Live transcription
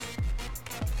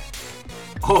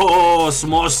Oh,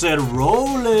 Small said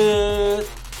roll it.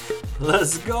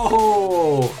 Let's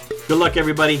go. Good luck,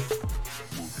 everybody.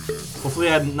 Hopefully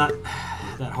I'm not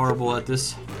that horrible at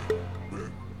this.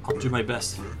 I'll do my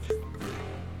best.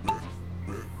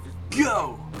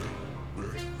 Go!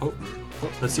 Oh,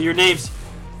 let's see your names.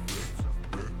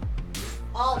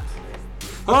 Alt.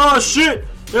 Oh, shit!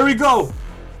 There we go.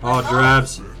 Oh,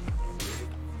 Drabs.